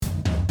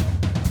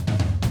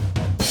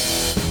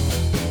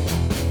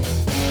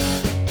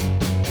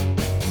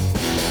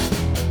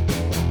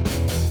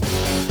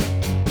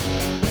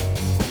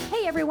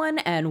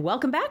and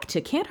welcome back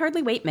to Can't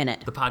Hardly Wait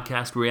Minute. The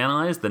podcast where we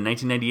analyze the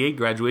 1998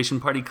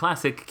 graduation party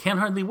classic Can't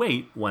Hardly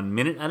Wait 1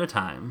 minute at a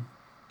time.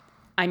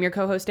 I'm your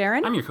co-host,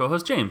 Aaron. I'm your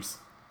co-host, James.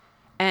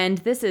 And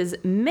this is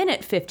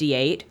Minute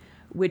 58,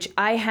 which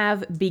I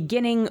have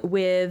beginning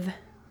with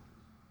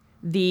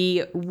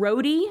the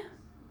roadie,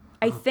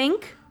 I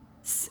think,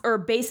 or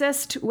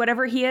bassist,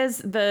 whatever he is,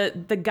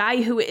 the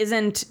guy who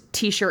isn't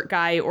T-shirt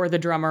guy or the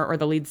drummer or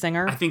the lead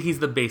singer. I think he's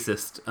the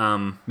bassist.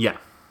 Yeah.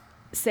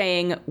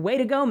 Saying, way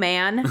to go,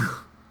 man,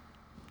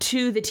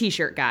 to the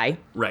T-shirt guy.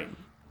 Right.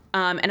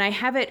 And I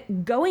have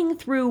it going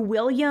through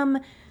William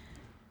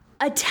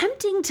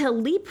attempting to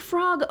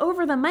leapfrog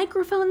over the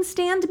microphone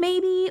stand,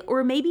 maybe,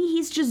 or maybe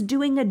he's just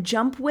doing a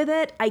jump with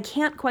it. I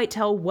can't quite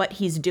tell what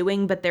he's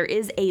doing, but there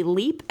is a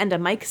leap and a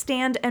mic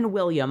stand and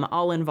William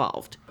all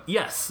involved.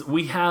 Yes,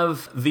 we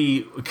have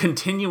the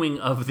continuing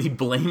of the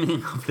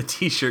blaming of the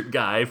T-shirt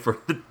guy for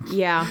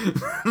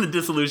the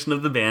dissolution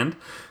of the band.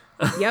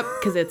 Yep,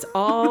 because it's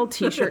all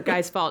T-shirt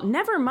guy's fault.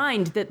 Never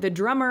mind that the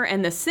drummer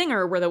and the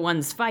singer were the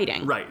ones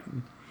fighting. Right.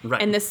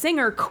 And the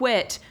singer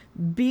quit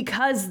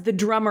because the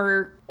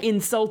drummer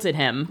insulted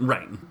him.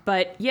 Right.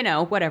 But, you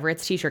know, whatever,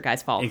 it's T-shirt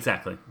guy's fault.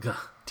 Exactly. Ugh,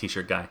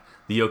 T-shirt guy.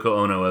 The Yoko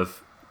Ono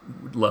of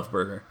Love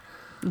Burger.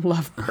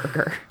 Love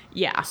Burger.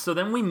 Yeah. So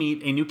then we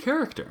meet a new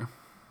character.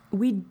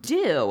 We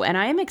do, and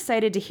I am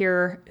excited to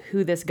hear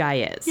who this guy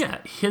is. Yeah,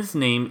 his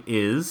name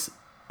is,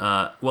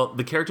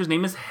 the character's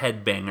name is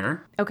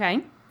Headbanger.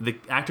 Okay. The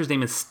actor's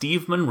name is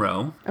Steve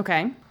Monroe.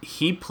 Okay.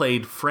 He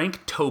played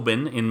Frank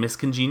Tobin in Miss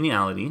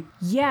Congeniality.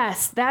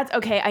 Yes, that's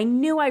okay. I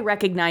knew I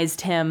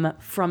recognized him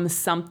from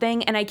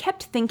something, and I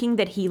kept thinking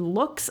that he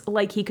looks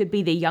like he could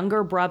be the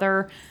younger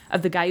brother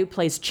of the guy who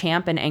plays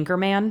Champ in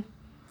Anchorman.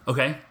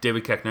 Okay,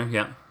 David Koechner,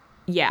 yeah.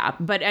 Yeah,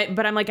 but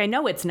I'm like, I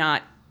know it's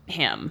not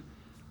him.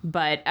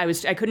 But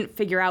I couldn't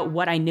figure out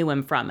what I knew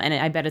him from, and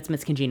I bet it's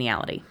Miss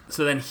Congeniality.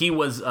 So then he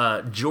was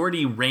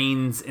Geordie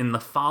Raines in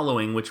The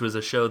Following, which was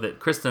a show that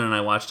Kristen and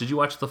I watched. Did you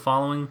watch The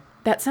Following?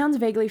 That sounds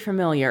vaguely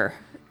familiar.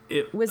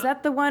 Was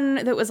that the one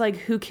that was like,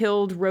 who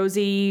killed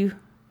Rosie,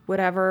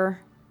 whatever?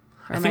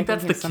 I think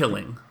that's The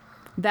Killing.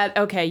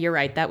 Okay, you're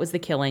right. That was The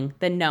Killing.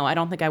 Then no, I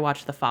don't think I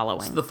watched The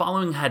Following. So The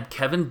Following had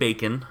Kevin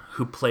Bacon,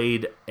 who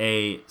played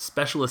a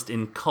specialist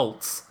in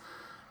cults,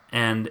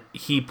 and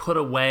he put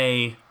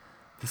away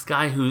this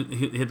guy who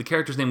the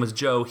character's name was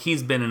Joe.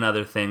 He's been in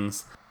other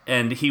things,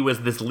 and he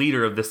was this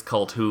leader of this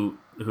cult who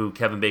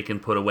Kevin Bacon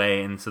put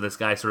away, and so this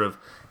guy sort of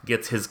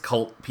gets his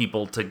cult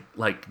people to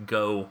like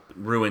go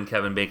ruin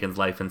Kevin Bacon's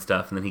life and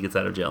stuff, and then he gets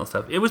out of jail and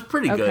stuff. It was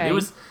pretty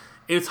good.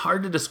 It's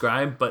hard to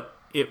describe, but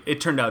it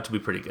turned out to be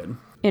pretty good.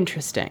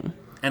 Interesting.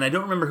 And I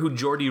don't remember who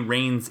Geordie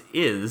Raines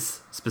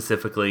is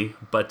specifically,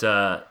 but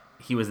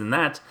he was in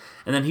that,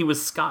 and then he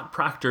was Scott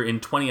Proctor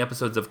in 20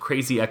 episodes of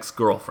Crazy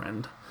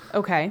Ex-Girlfriend.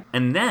 Okay.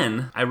 And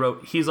then I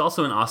wrote, he's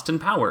also in Austin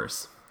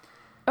Powers.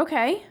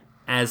 Okay.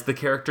 As the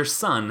character's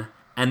son.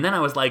 And then I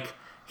was like,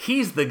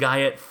 he's the guy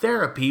at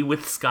therapy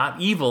with Scott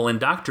Evil and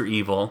Dr.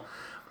 Evil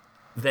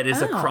that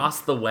is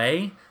across the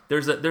way.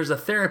 There's a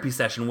therapy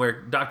session where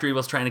Dr.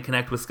 Evil's trying to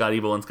connect with Scott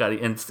Evil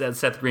and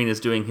Seth Green is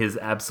doing his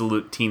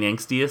absolute teen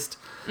angstiest.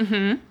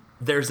 Mm-hmm.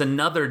 There's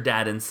another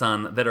dad and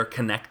son that are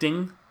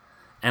connecting.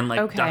 And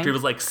Dr.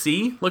 Evil's like,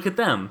 see, look at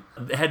them.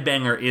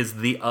 Headbanger is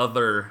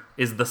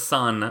the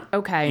son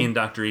in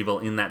Dr. Evil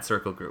in that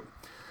circle group.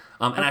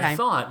 And I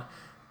thought,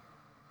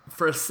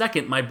 for a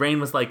second, my brain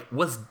was like,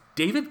 was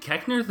David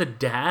Koechner the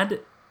dad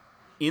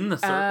in the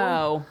circle?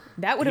 Oh,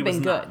 that would have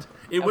been good.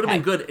 It would have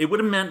been good. It would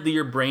have meant that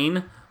your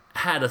brain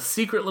had a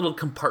secret little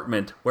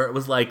compartment where it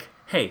was like,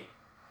 hey,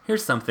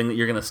 here's something that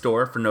you're going to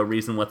store for no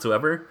reason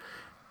whatsoever.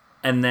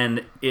 And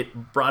then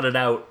it brought it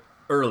out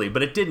early,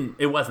 but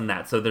it wasn't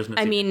that, so there's no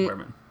secret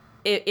compartment.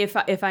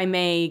 If I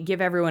may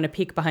give everyone a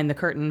peek behind the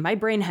curtain, my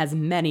brain has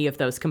many of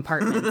those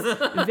compartments.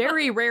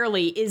 Very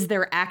rarely is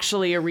there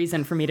actually a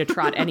reason for me to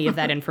trot any of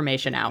that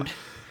information out.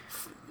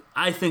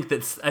 I think a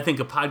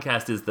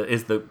podcast is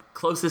the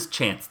closest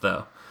chance,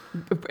 though.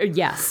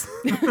 Yes.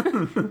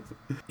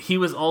 He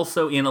was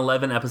also in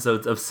 11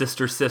 episodes of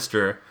Sister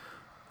Sister,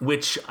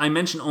 which I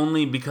mention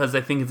only because I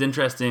think it's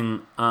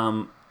interesting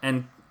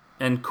and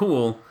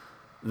cool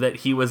that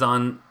he was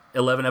on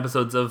 11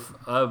 episodes of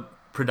a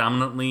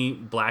predominantly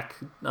black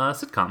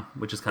sitcom,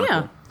 which is kind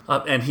of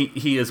cool. And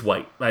he is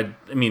white. I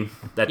mean,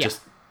 that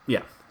just,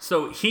 yeah.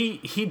 So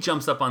he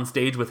jumps up on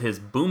stage with his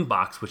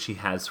boombox, which he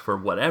has for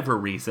whatever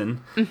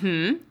reason.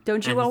 Mm-hmm.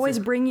 Don't you always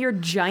bring your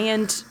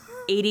giant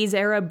 80s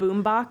era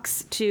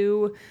boombox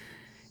to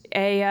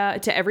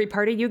every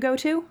party you go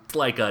to? It's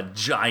like a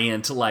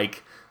giant, Lloyd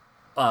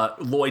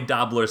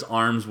Dobler's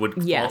arms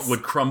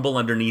would crumble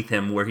underneath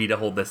him were he to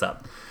hold this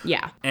up.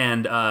 Yeah.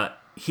 And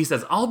he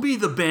says, "I'll be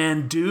the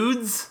band,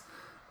 dudes,"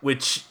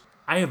 which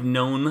I have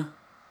known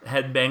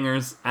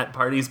headbangers at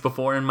parties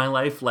before in my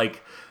life,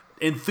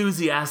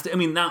 enthusiastic. I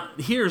mean, now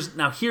here's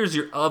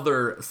your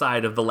other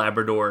side of the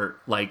Labrador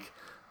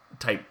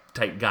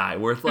type guy,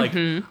 where it's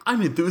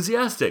I'm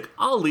enthusiastic.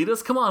 I'll lead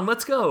us. Come on,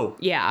 let's go.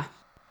 Yeah.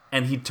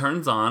 And he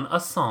turns on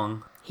a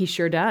song. He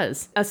sure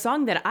does. A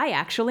song that I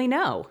actually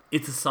know.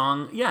 It's a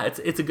song. Yeah,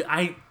 it's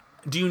a.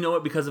 Do you know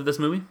it because of this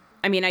movie?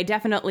 I mean, I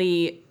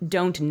definitely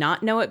don't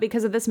not know it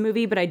because of this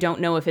movie, but I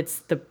don't know if it's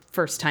the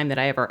first time that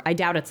I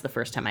doubt it's the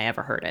first time I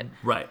ever heard it.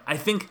 Right. I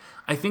think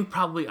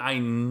probably I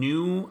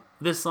knew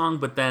this song,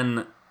 but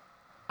then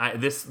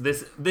this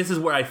is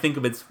where I think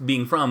of it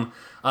being from.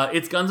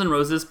 It's Guns N'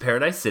 Roses'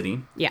 Paradise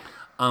City. Yeah.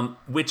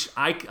 Which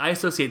I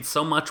associate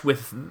so much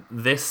with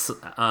this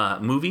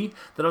movie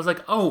that I was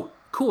like, oh,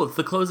 cool, it's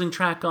the closing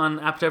track on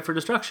Appetite for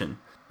Destruction.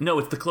 No,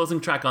 it's the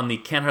closing track on the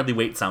Can't Hardly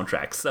Wait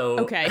soundtrack. So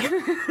okay.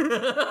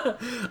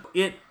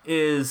 It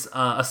is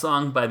a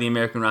song by the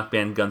American rock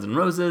band Guns N'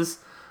 Roses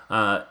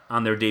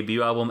on their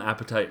debut album,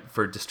 Appetite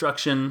for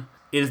Destruction.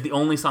 It is the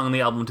only song on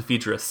the album to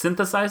feature a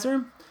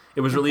synthesizer.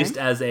 It was released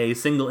as a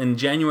single in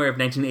January of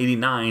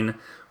 1989,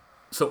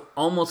 so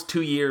almost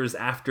 2 years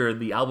after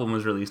the album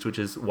was released, which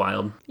is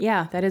wild.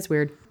 Yeah, that is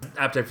weird.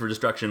 Appetite for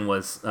Destruction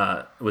was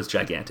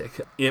gigantic.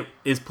 It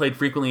is played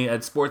frequently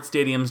at sports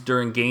stadiums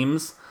during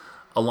games,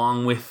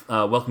 along with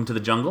Welcome to the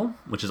Jungle,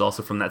 which is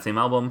also from that same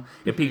album.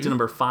 It peaked at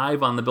number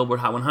 5 on the Billboard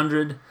Hot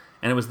 100,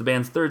 and it was the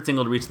band's third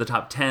single to reach the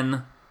top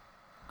 10.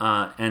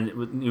 And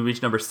it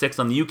reached number 6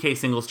 on the UK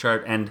singles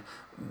chart and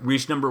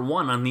reached number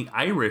 1 on the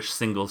Irish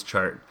singles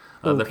chart.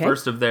 The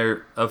first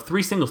of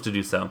 3 singles to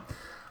do so.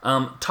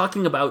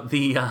 Talking about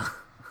the...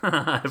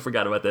 I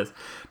forgot about this.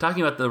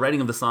 Talking about the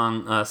writing of the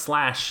song,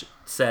 Slash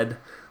said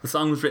the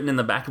song was written in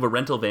the back of a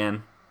rental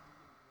van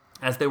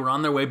as they were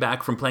on their way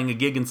back from playing a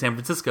gig in San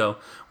Francisco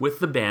with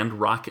the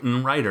band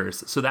Rockin'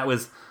 Riders. So that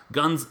was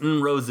Guns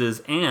N'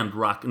 Roses and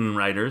Rockin'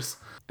 Riders.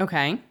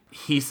 Okay.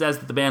 He says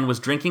that the band was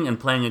drinking and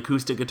playing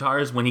acoustic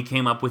guitars when he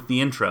came up with the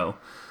intro.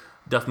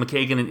 Duff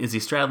McKagan and Izzy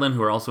Stradlin,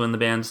 who are also in the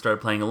band,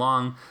 started playing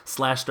along.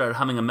 Slash started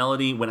humming a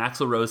melody when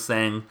Axl Rose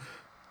sang,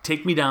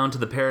 "Take Me Down to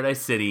the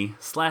Paradise City."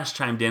 Slash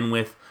chimed in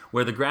with,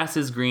 "Where the grass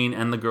is green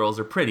and the girls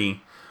are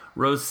pretty."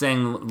 Rose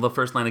sang the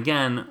first line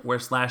again, where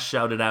Slash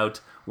shouted out,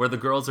 "Where the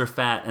girls are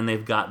fat and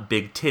they've got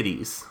big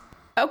titties."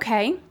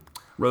 Okay.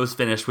 Rose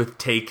finished with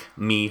 "Take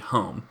Me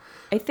Home."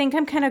 I think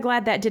I'm kind of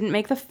glad that didn't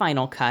make the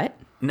final cut.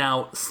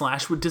 Now,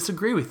 Slash would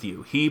disagree with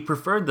you. He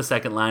preferred the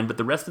second line, but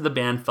the rest of the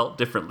band felt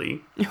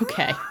differently.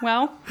 Okay,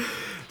 well...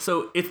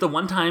 So it's the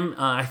one time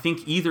I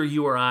think either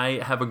you or I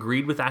have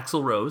agreed with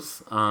Axl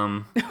Rose.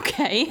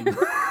 Okay.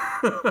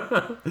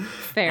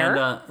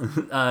 Fair.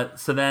 And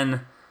so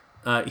then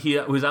he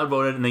was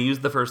outvoted, and they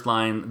used the first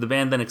line. The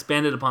band then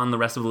expanded upon the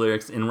rest of the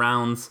lyrics in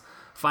rounds.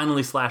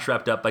 Finally, Slash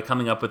wrapped up by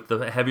coming up with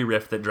the heavy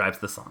riff that drives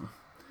the song.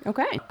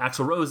 Okay.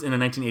 Axl Rose, in a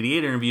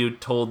 1988 interview,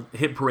 told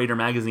Hit Parader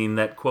magazine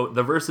that, quote,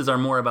 "The verses are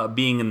more about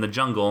being in the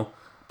jungle,"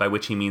 by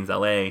which he means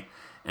L.A.,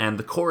 "and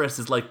the chorus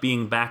is like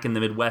being back in the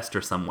Midwest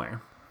or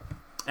somewhere."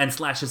 And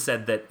Slash has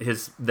said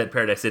that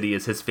Paradise City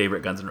is his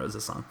favorite Guns N'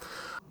 Roses song.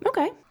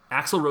 Okay.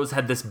 Axl Rose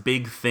had this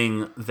big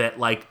thing that,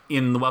 like,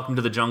 in the Welcome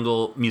to the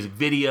Jungle music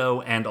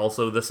video and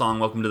also the song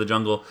Welcome to the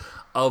Jungle,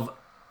 of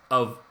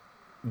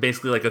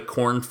basically like a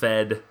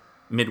corn-fed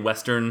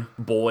Midwestern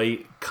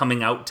boy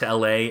coming out to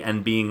LA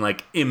and being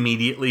like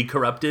immediately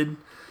corrupted.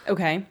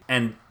 Okay.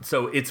 And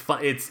so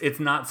it's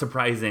not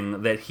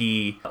surprising that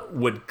he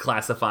would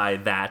classify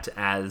that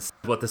as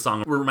what the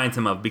song reminds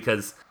him of,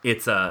 because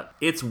it's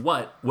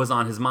what was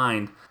on his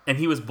mind, and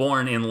he was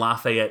born in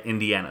Lafayette,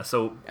 Indiana.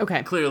 So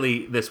okay.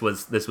 Clearly this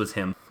was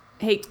him.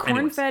 Hey,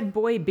 corn-fed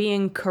boy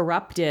being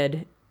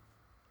corrupted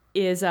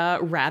is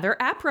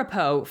rather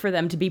apropos for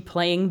them to be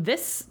playing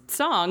this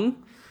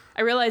song.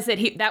 I realize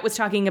that was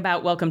talking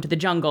about Welcome to the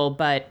Jungle,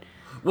 but...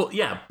 Well,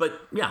 yeah, but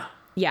yeah.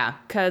 Yeah,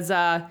 because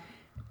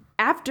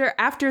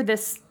after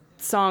this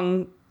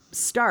song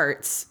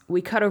starts,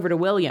 we cut over to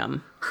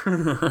William,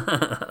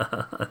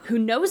 who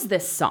knows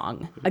this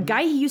song. A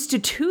guy he used to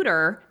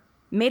tutor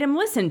made him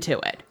listen to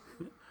it.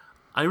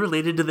 I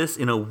related to this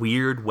in a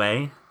weird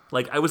way.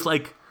 Like, I was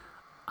like,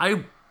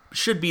 I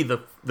should be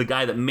the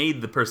guy that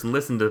made the person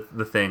listen to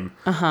the thing.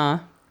 Uh-huh.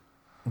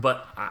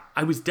 But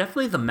I was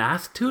definitely the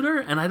math tutor,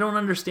 and I don't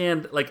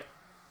understand, like,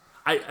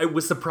 I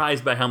was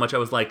surprised by how much I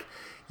was like,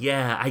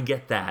 yeah, I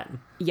get that.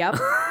 Yep.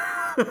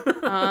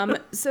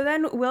 So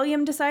then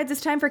William decides it's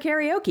time for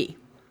karaoke.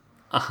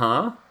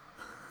 Uh-huh.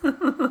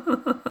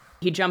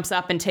 He jumps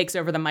up and takes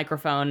over the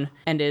microphone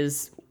and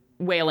is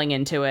wailing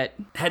into it.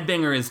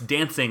 Headbanger is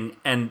dancing,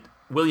 and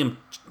William,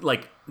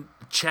 like,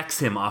 checks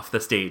him off the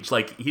stage.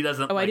 Like, he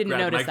doesn't, I didn't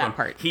notice that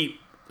part. He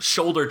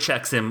shoulder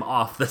checks him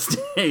off the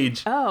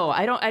stage. Oh,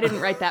 I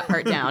didn't write that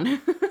part down.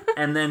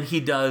 And then he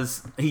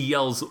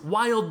yells,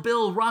 "Wild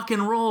Bill, rock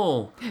and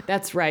roll."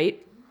 That's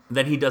right.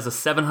 Then he does a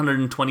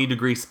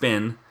 720-degree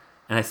spin,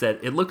 and I said,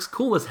 it looks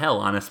cool as hell,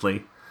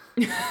 honestly.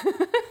 And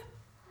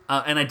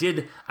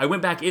I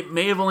went back, it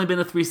may have only been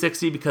a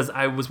 360 because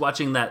I was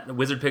watching that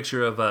wizard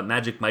picture of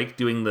Magic Mike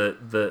doing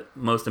the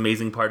most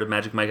amazing part of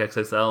Magic Mike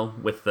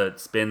XXL with the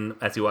spin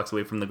as he walks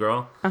away from the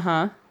girl.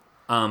 Uh-huh.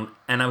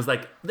 And I was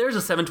like, there's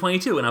a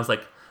 722. And I was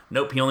like,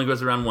 nope, he only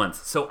goes around once.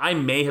 So I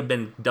may have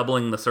been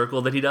doubling the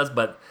circle that he does,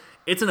 but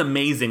It's an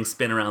amazing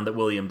spin around that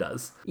William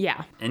does.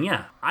 Yeah. And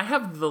yeah, I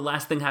have the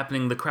last thing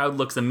happening. The crowd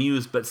looks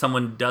amused, but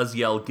someone does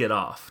yell, "Get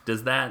off."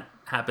 Does that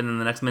happen in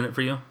the next minute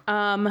for you?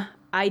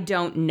 I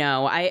don't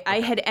know.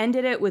 I had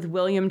ended it with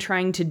William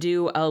trying to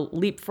do a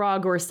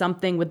leapfrog or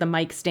something with the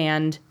mic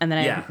stand, and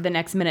then the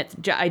next minute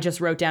I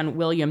just wrote down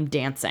William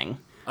dancing.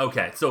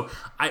 Okay, so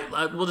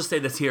I will just say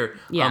this here.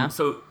 Yeah.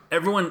 So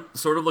everyone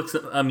sort of looks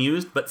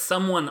amused, but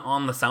someone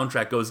on the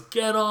soundtrack goes,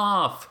 "Get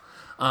off!"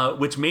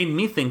 Which made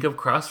me think of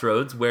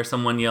Crossroads, where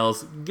someone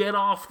yells, "Get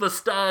off the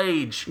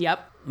stage!"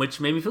 Yep. Which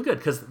made me feel good,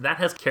 because that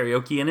has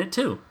karaoke in it,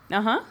 too.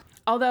 Uh-huh.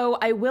 Although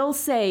I will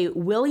say,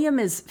 William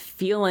is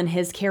feeling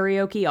his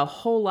karaoke a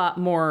whole lot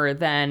more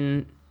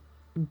than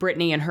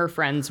Brittany and her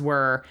friends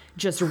were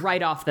just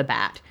right off the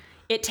bat.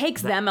 It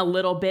takes them a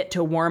little bit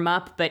to warm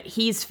up, but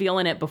he's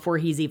feeling it before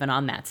he's even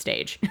on that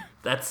stage.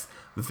 That's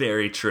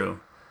very true.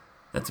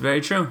 That's very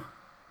true.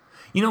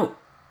 You know,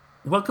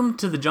 Welcome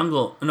to the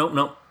Jungle,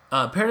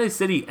 Paradise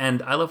City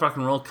and I Love Rock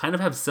and Roll kind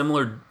of have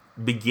similar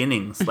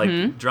beginnings,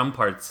 like drum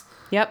parts.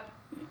 Yep.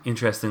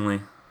 Interestingly.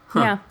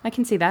 Yeah, I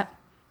can see that.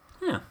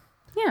 Yeah.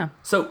 Yeah.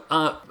 So,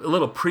 a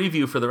little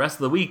preview for the rest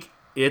of the week.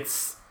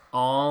 It's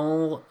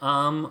all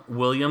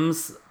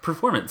William's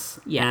performance.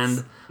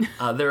 Yes.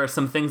 And there are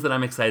some things that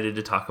I'm excited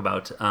to talk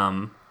about.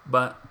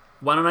 But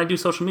why don't I do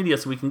social media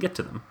so we can get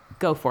to them?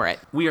 Go for it.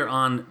 We are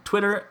on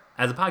Twitter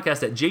as a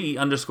podcast at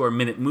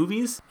JE_Minute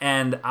Movies.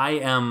 And I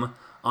am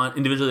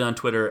individually on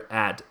Twitter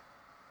at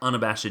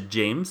Unabashed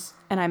James.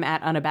 And I'm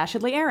at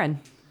Unabashedly Aaron.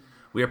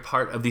 We are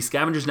part of the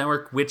Scavengers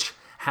Network, which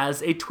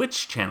has a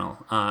Twitch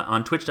channel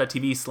on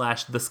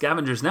twitch.tv/The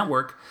Scavengers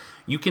Network.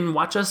 You can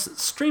watch us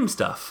stream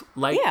stuff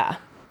like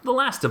The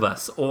Last of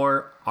Us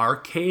or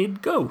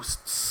Arcade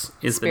Ghosts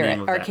is the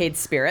name of that. Arcade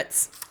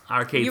Spirits.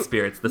 Arcade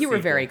Spirits, the You were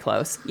sequel. very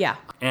close, yeah.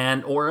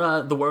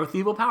 Or The War with the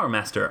Evil Power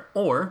Master,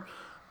 or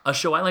a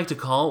show I like to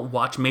call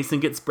Watch Mason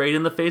Get Sprayed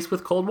in the Face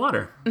with Cold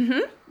Water,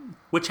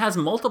 which has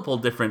multiple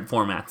different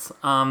formats.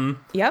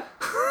 Yep.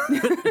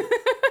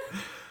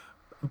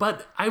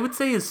 But I would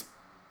say is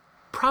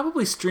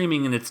probably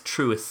streaming in its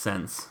truest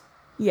sense.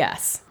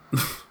 Yes.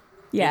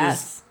 It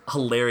is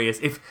hilarious.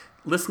 If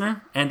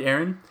listener and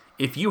Aaron,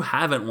 if you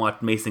haven't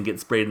watched Mason Get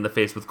Sprayed in the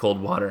Face with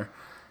Cold Water,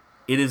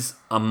 it is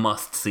a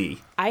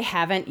must-see. I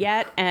haven't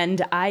yet,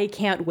 and I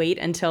can't wait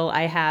until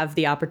I have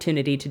the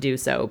opportunity to do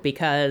so,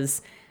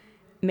 because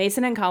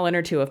Mason and Colin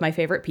are two of my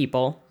favorite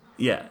people.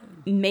 Yeah.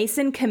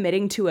 Mason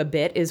committing to a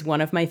bit is one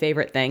of my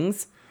favorite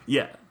things.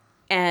 Yeah.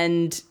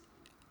 And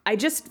I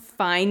just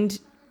find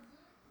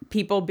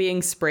people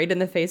being sprayed in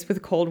the face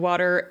with cold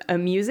water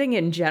amusing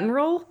in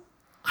general.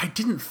 I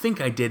didn't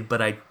think I did,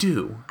 but I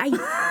do.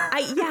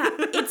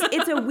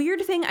 It's a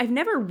weird thing. I've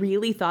never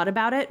really thought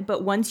about it,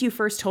 but once you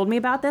first told me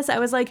about this, I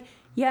was like,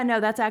 yeah,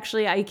 no, that's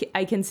actually,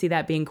 I can see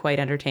that being quite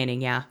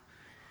entertaining, yeah.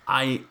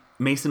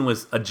 Mason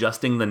was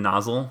adjusting the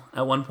nozzle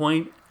at one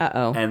point.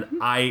 Uh-oh. And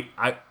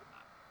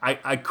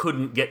I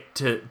couldn't get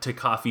to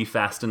coffee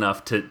fast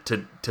enough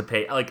to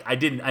pay. Like,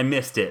 I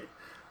missed it.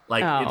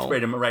 Like, it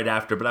sprayed him right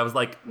after, but I was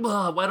like,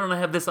 why don't I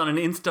have this on an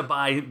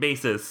Insta-buy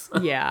basis?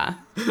 Yeah.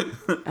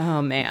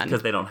 Oh, man.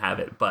 Because they don't have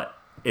it, but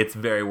it's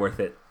very worth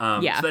it.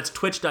 So that's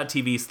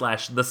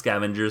twitch.tv/The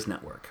Scavengers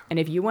Network. And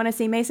if you want to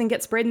see Mason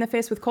get sprayed in the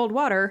face with cold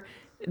water,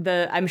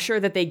 I'm sure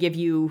that they give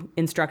you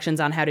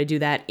instructions on how to do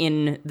that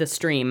in the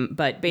stream,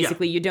 but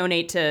basically you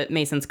donate to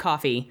Mason's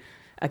coffee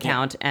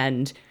account,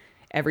 and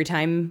every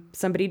time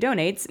somebody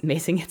donates,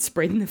 Mason gets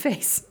sprayed in the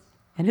face.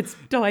 And it's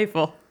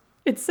delightful.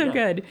 It's so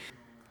good.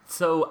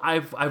 So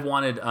I've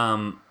wanted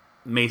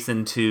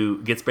Mason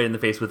to get sprayed in the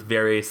face with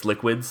various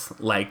liquids,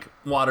 like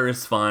water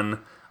is fun.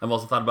 I've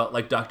also thought about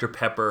like Dr.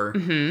 Pepper.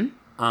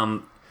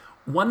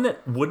 One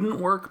that wouldn't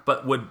work,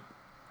 but would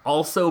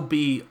also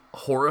be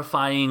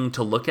horrifying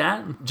to look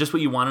at, just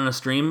what you want in a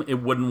stream, it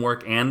wouldn't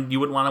work and you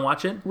wouldn't want to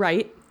watch it.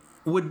 Right.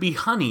 Would be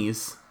honey.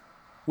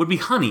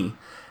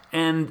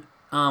 And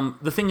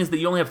the thing is that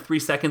you only have 3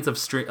 seconds of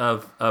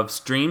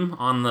stream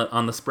on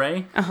the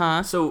spray.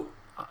 So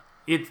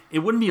it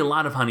wouldn't be a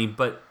lot of honey,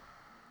 but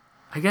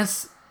I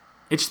guess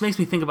it just makes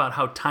me think about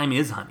how time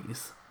is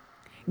honey's.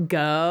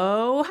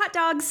 Go hot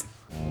dogs.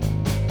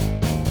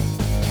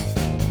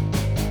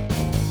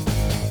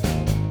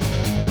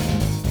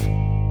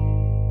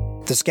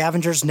 The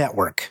Scavengers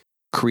Network.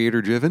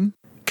 Creator-driven.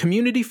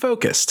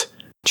 Community-focused.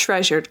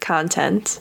 Treasured content.